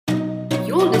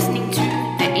You're listening to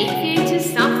the Aviators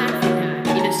South Africa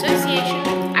in association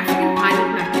with African Pilot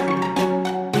Magazine.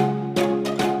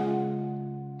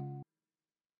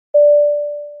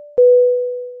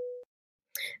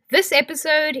 This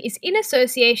episode is in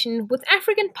association with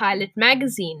African Pilot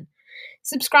Magazine.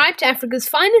 Subscribe to Africa's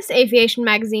finest aviation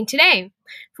magazine today.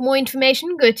 For more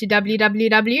information, go to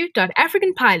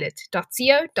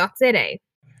www.africanpilot.co.za.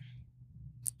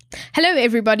 Hello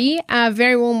everybody, a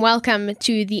very warm welcome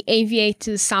to the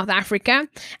Aviators South Africa,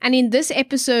 and in this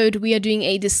episode we are doing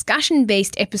a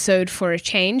discussion-based episode for a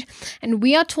change, and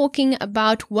we are talking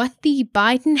about what the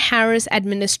Biden-Harris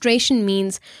administration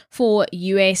means for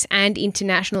US and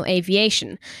international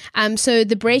aviation. So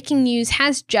the breaking news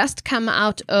has just come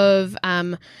out of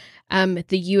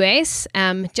the US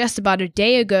just about a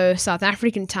day ago, South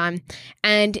African time,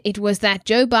 and it was that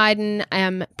Joe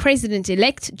Biden,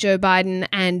 President-elect Joe Biden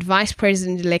and Vice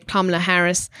President-elect Kamala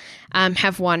Harris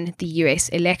have won the US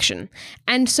election.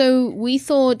 And so we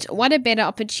thought, what a better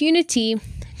opportunity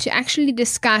to actually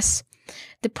discuss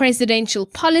the presidential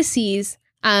policies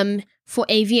for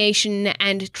aviation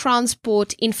and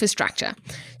transport infrastructure.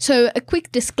 So a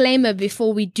quick disclaimer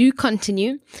before we do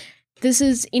continue. This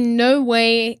is in no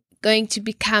way going to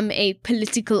become a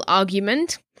political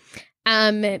argument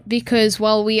because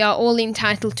while we are all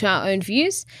entitled to our own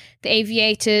views, the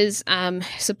Aviators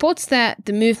supports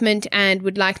the movement and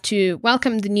would like to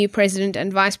welcome the new president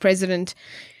and vice president,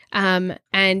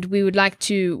 and we would like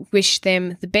to wish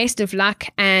them the best of luck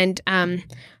and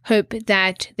hope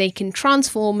that they can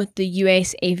transform the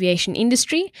US aviation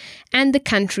industry and the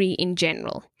country in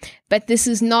general. But this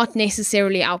is not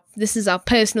necessarily our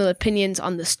personal opinions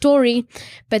on the story,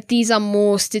 but these are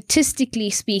more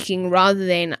statistically speaking rather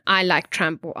than I like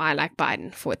Trump or I like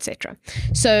Biden for etc.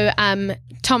 So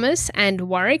Thomas and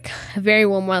Warwick, a very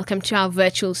warm welcome to our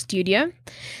virtual studio.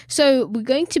 So we're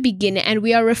going to begin, and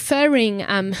we are referring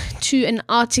to an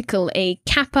article, a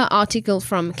Kappa article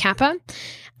from Kappa,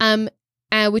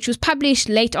 which was published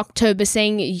late October,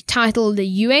 titled "The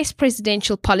U.S.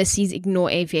 Presidential Policies Ignore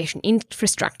Aviation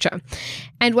Infrastructure."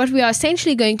 And what we are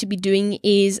essentially going to be doing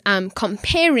is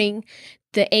comparing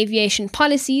the aviation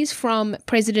policies from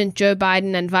President Joe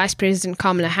Biden and Vice President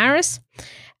Kamala Harris,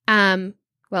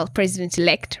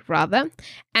 President-elect rather,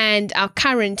 and our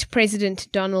current President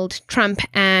Donald Trump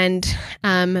and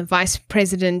Vice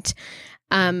President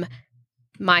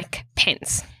Mike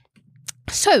Pence.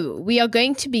 So we are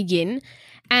going to begin,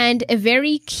 and a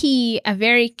very key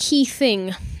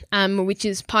thing, which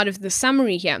is part of the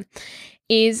summary here,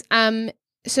 is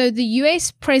so the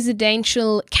US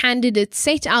presidential candidates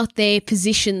set out their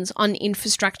positions on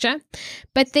infrastructure,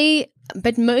 but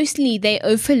mostly they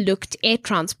overlooked air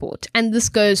transport, and this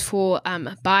goes for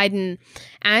Biden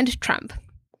and Trump.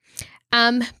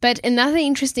 But another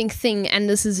interesting thing, and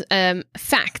this is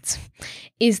fact,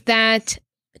 is that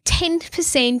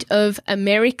 10% of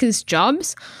America's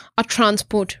jobs are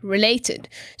transport related.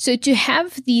 So to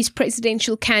have these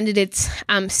presidential candidates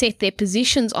set their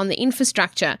positions on the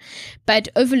infrastructure but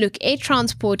overlook air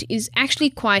transport is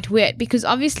actually quite weird, because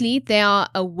obviously they are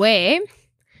aware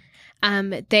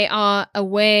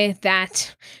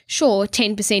that, sure,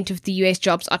 10% of the US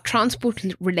jobs are transport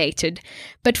related,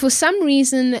 but for some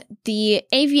reason, the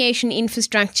aviation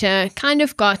infrastructure kind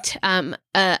of got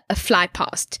a fly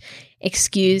past.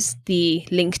 Excuse the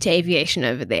link to aviation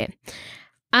over there.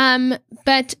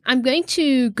 But I'm going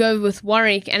to go with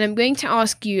Warwick, and I'm going to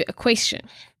ask you a question.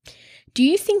 Do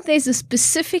you think there's a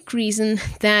specific reason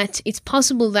that it's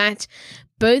possible that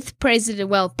both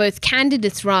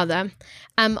candidates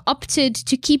opted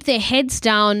to keep their heads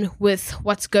down with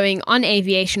what's going on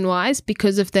aviation-wise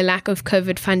because of the lack of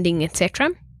COVID funding,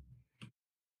 etc.?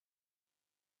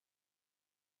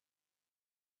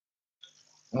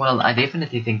 Well, I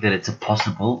definitely think that it's a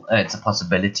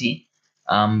possibility,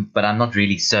 but I'm not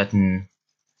really certain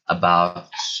about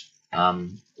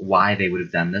why they would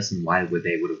have done this and why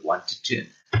they would have wanted to.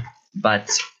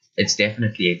 But it's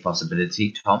definitely a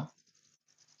possibility, Tom.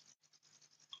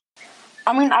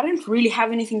 I mean, I don't really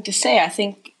have anything to say. I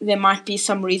think there might be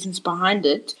some reasons behind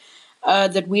it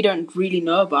that we don't really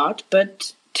know about.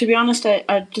 But to be honest, I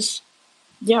don't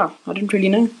really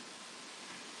know.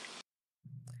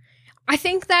 I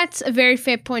think that's a very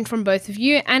fair point from both of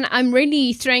you, and I'm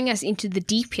really throwing us into the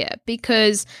deep here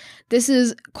because this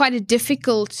is quite a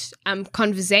difficult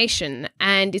conversation,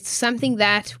 and it's something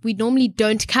that we normally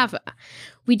don't cover.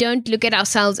 We don't look at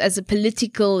ourselves as a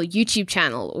political YouTube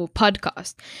channel or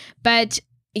podcast, but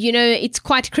it's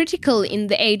quite critical in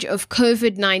the age of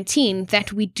COVID-19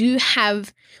 that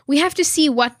we have to see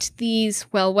what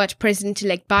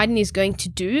President-elect Biden is going to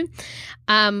do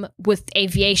with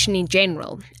aviation in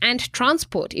general and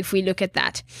transport, if we look at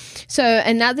that. So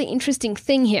another interesting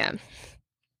thing here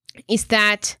is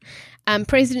that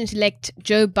President-elect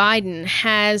Joe Biden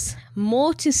has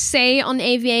more to say on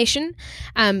aviation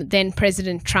than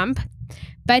President Trump.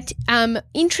 But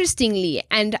interestingly,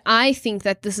 and I think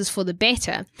that this is for the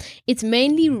better, it's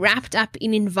mainly wrapped up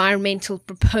in environmental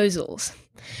proposals.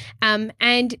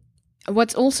 And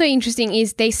what's also interesting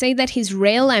is they say that his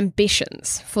rail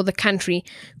ambitions for the country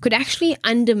could actually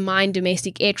undermine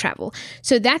domestic air travel.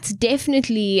 So that's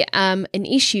definitely an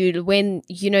issue when,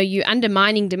 you're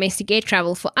undermining domestic air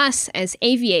travel. For us as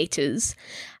aviators,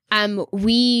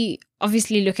 we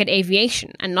obviously look at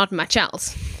aviation and not much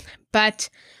else. But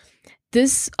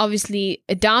this, obviously,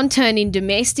 a downturn in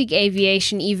domestic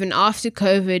aviation even after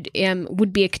COVID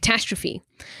would be a catastrophe.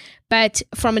 But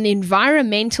from an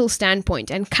environmental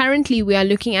standpoint, and currently we are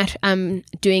looking at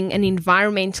doing an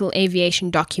environmental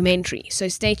aviation documentary, so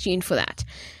stay tuned for that.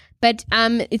 But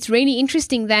it's really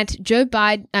interesting that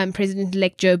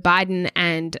President-elect Joe Biden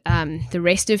and the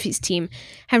rest of his team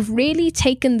have really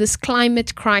taken this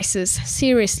climate crisis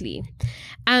seriously.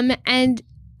 And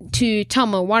to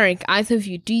Tom or Warwick, either of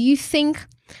you, do you think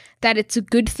that it's a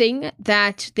good thing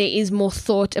that there is more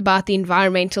thought about the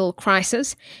environmental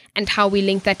crisis and how we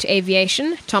link that to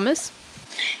aviation? Thomas?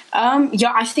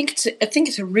 I think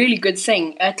it's a really good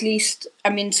thing. At least,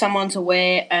 someone's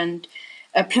aware and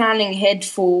planning ahead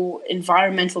for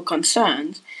environmental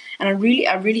concerns, and I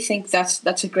really think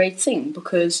that's a great thing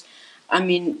because,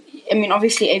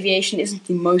 obviously, aviation isn't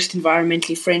the most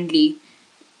environmentally friendly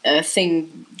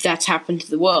thing that's happened to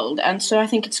the world, and so I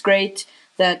think it's great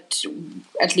that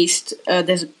at least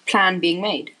there's a plan being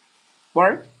made.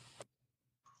 Warren?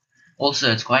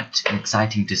 Also, it's quite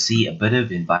exciting to see a bit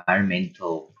of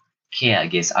environmental care, I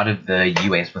guess, out of the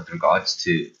US with regards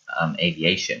to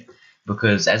aviation.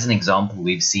 Because, as an example,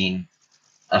 we've seen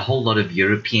a whole lot of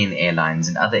European airlines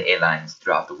and other airlines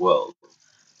throughout the world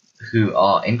who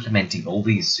are implementing all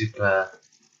these super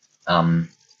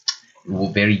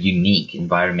very unique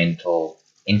environmental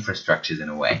infrastructures in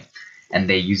a way. And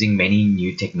they're using many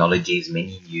new technologies,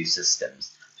 many new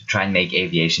systems to try and make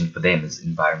aviation for them as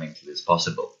environmental as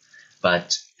possible.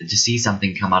 But to see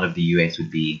something come out of the US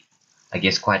would be, I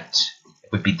guess,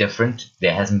 would be different.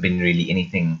 There hasn't been really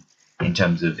anything in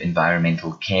terms of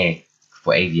environmental care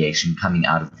for aviation coming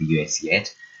out of the US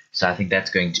yet. So I think that's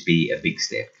going to be a big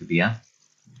step. Kabia?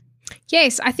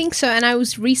 Yes, I think so. And I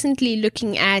was recently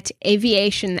looking at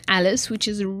Aviation Alice, which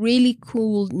is a really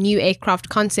cool new aircraft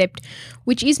concept,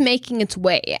 which is making its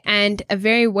way. And a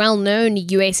very well-known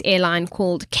US airline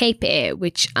called Cape Air,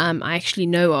 which I actually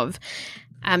know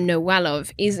well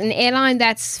of, is an airline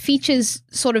that features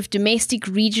sort of domestic,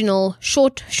 regional,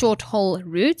 short haul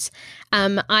routes,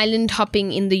 island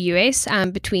hopping in the US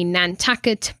between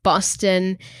Nantucket,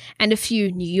 Boston, and a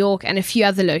few New York and a few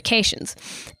other locations.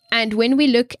 And when we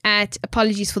look at,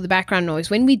 apologies for the background noise,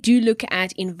 when we do look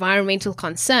at environmental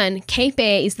concern, Cape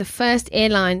Air is the first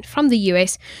airline from the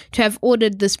US to have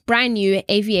ordered this brand new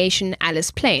Aviation Alice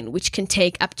plane, which can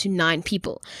take up to 9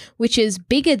 people, which is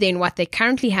bigger than what they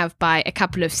currently have by a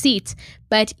couple of seats,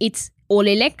 but it's all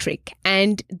electric.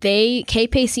 And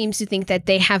Cape Air seems to think that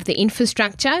they have the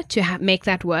infrastructure to make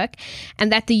that work,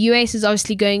 and that the US is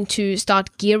obviously going to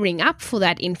start gearing up for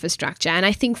that infrastructure. And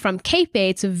I think from Cape Air,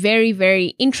 it's a very,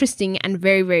 very interesting and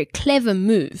very, very clever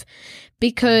move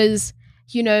because,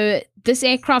 this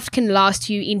aircraft can last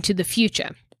you into the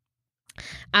future.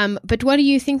 But what do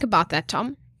you think about that,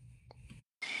 Tom?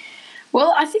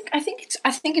 Well, I think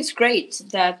it's great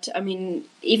that,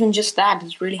 even just that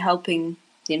is really helping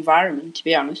the environment, to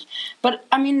be honest. But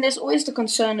there's always the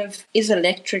concern of, is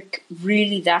electric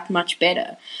really that much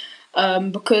better?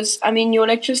 Because your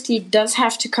electricity does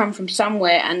have to come from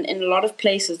somewhere, and in a lot of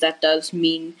places that does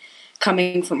mean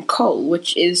coming from coal,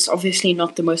 which is obviously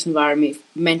not the most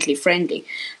environmentally friendly.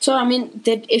 So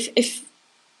that if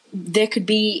there could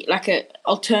be like a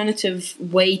alternative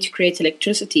way to create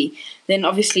electricity, then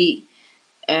obviously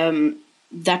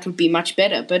that would be much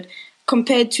better. But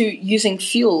compared to using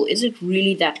fuel, is it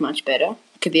really that much better,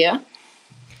 Kabir?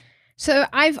 So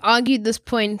I've argued this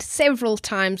point several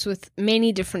times with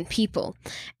many different people.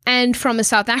 And from a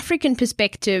South African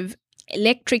perspective,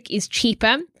 electric is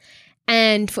cheaper.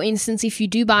 And for instance, if you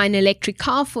do buy an electric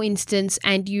car, for instance,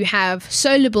 and you have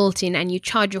solar built in and you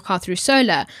charge your car through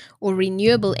solar or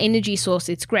renewable energy source,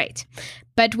 it's great.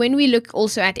 But when we look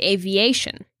also at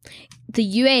aviation, the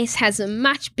US has a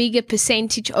much bigger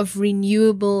percentage of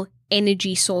renewable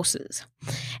energy sources.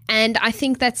 And I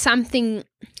think that's something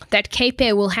that Cape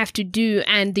Air will have to do,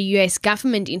 and the US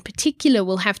government in particular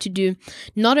will have to do,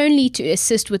 not only to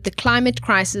assist with the climate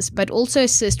crisis, but also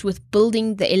assist with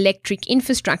building the electric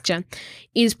infrastructure,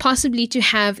 is possibly to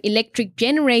have electric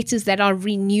generators that are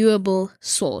renewable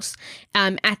source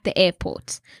at the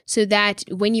airports, so that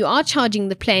when you are charging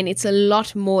the plane, it's a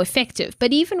lot more effective.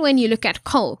 But even when you look at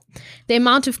coal, the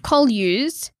amount of coal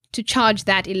used to charge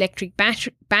that electric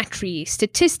battery,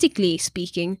 statistically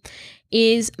speaking,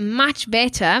 is much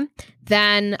better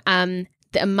than the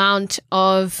amount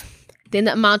of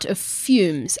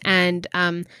fumes and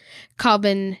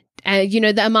carbon.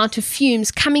 The amount of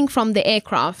fumes coming from the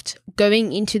aircraft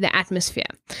going into the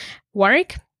atmosphere.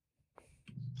 Warwick?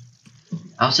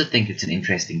 I also think it's an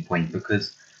interesting point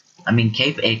because,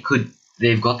 Cape Air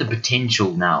they've got the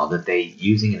potential now that they're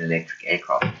using an electric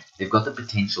aircraft. They've got the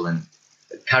potential, and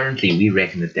currently we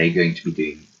reckon that they're going to be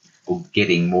doing or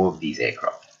getting more of these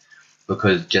aircraft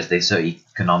because just they're so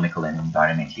economical and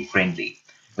environmentally friendly.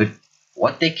 But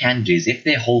what they can do is, if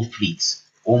their whole fleet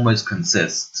almost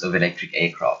consists of electric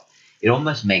aircraft, it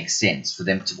almost makes sense for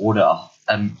them to order a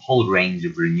whole range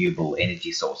of renewable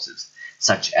energy sources,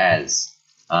 such as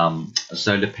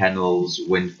solar panels,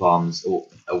 wind farms, or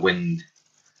a wind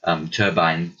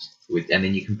turbine, and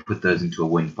then you can put those into a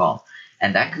wind farm,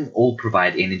 and that can all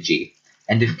provide energy.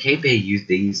 And if Cape Air use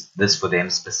this for them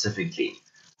specifically,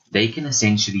 they can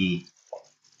essentially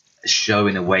show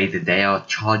in a way that they are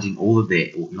charging all of their,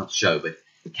 or not show, but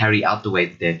carry out the way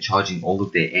that they're charging all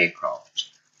of their aircraft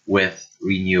with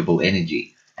renewable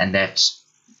energy, and that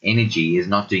energy is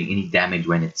not doing any damage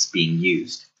when it's being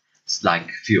used. It's like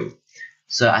fuel.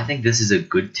 So I think this is a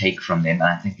good take from them, and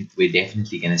I think we're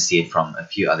definitely going to see it from a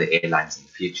few other airlines in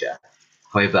the future.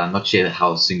 However, I'm not sure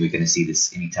how soon we're going to see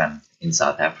this anytime in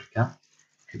South Africa.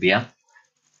 Kabir?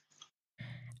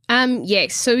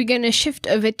 Yes, so we're going to shift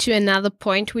over to another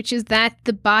point, which is that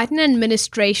the Biden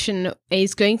administration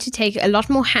is going to take a lot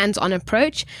more hands-on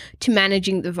approach to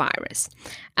managing the virus,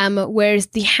 whereas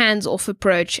the hands-off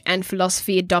approach and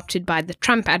philosophy adopted by the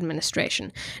Trump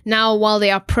administration. Now, while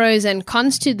there are pros and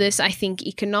cons to this, I think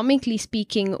economically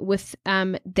speaking, with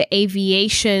the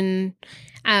aviation,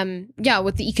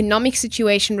 with the economic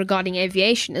situation regarding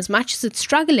aviation, as much as it's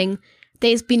struggling,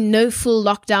 there's been no full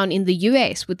lockdown in the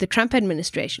US with the Trump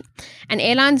administration, and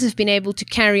airlines have been able to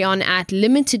carry on at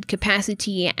limited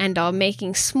capacity and are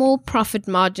making small profit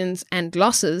margins and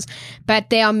losses,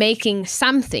 but they are making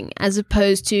something as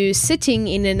opposed to sitting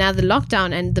in another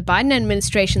lockdown. And the Biden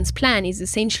administration's plan is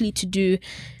essentially to do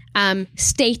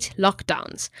state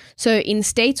lockdowns. So in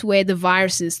states where the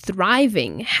virus is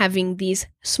thriving, having these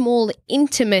small,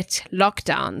 intimate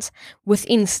lockdowns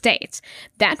within states,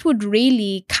 that would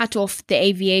really cut off the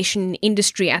aviation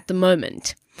industry at the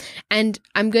moment. And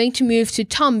I'm going to move to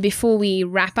Tom before we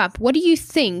wrap up. What do you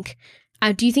think?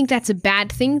 Do you think that's a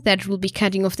bad thing, that will be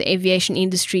cutting off the aviation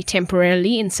industry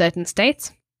temporarily in certain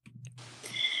states?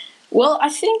 Well,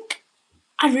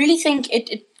 I really think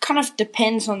it kind of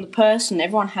depends on the person.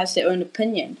 Everyone has their own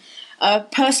opinion.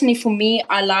 Personally, for me,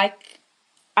 I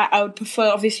would prefer,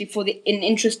 obviously, in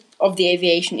interest of the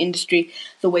aviation industry,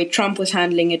 the way Trump was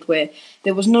handling it, where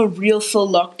there was no real full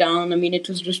lockdown. It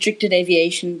was restricted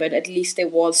aviation, but at least there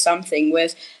was something.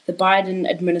 Whereas the Biden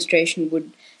administration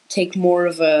would take more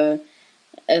of a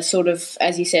sort of,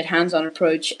 as you said, hands-on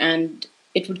approach, and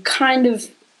it would kind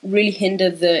of really hinder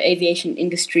the aviation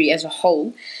industry as a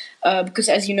whole, because,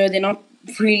 as you know, they're not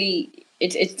really.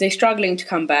 They're struggling to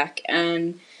come back,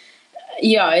 and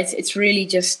it's really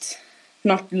just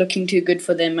not looking too good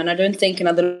for them. And I don't think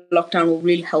another lockdown will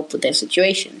really help with their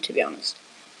situation, to be honest.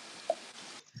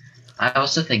 I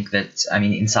also think that,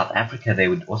 in South Africa, they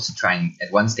would also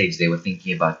at one stage, they were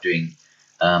thinking about doing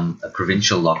a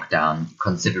provincial lockdown,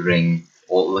 considering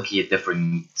or looking at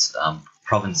different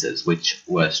provinces which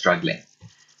were struggling.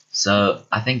 So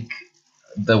I think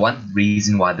the one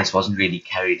reason why this wasn't really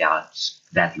carried out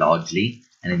that largely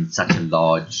and in such a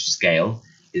large scale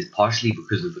is partially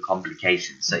because of the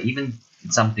complications. So even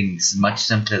in something much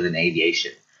simpler than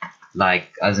aviation, like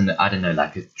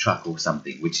like a truck or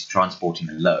something, which is transporting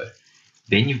a load,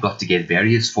 then you've got to get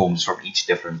various forms from each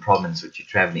different province which you're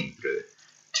traveling through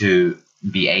to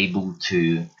be able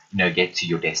to get to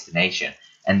your destination.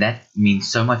 And that means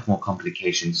so much more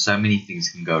complications. So many things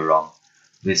can go wrong.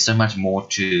 There's so much more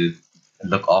to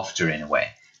look after in a way.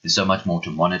 There's so much more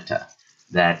to monitor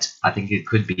that I think it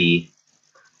could be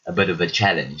a bit of a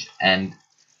challenge. And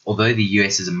although the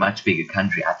US is a much bigger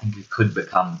country, I think it could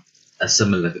become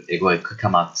it could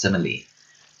come out similarly.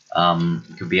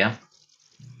 Kabir?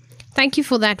 Thank you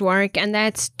for that, Warwick, and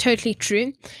that's totally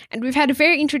true. And we've had a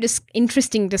very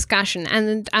interesting discussion,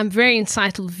 and very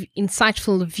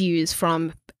insightful views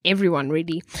from everyone,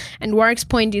 really. And Warwick's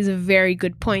point is a very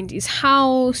good point, is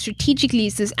how strategically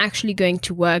is this actually going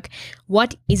to work?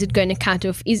 What is it going to cut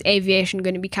off? Is aviation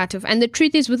going to be cut off? And the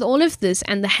truth is, with all of this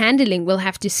and the handling, we'll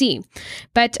have to see.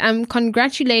 But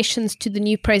congratulations to the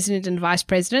new president and vice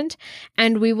president,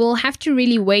 and we will have to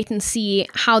really wait and see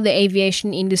how the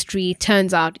aviation industry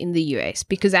turns out in the US,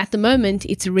 because at the moment,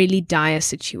 it's a really dire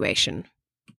situation.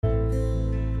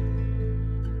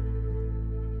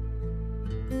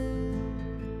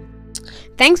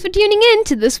 Thanks for tuning in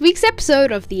to this week's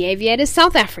episode of the Aviators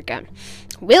South Africa.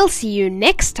 We'll see you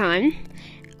next time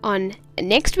on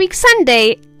next week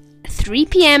Sunday, 3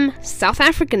 p.m. South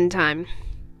African time.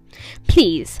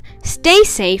 Please stay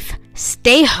safe,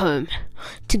 stay home.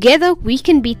 Together we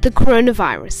can beat the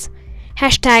coronavirus.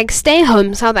 Hashtag Stay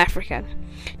Home South Africa.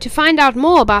 To find out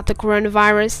more about the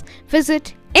coronavirus,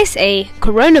 visit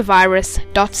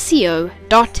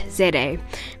sacoronavirus.co.za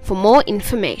for more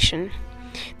information.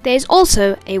 There's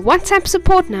also a WhatsApp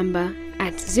support number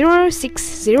at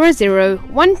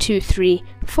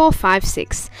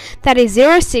 0600-123-456. That is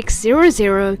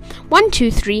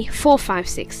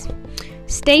 0600-123-456.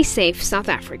 Stay safe, South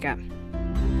Africa.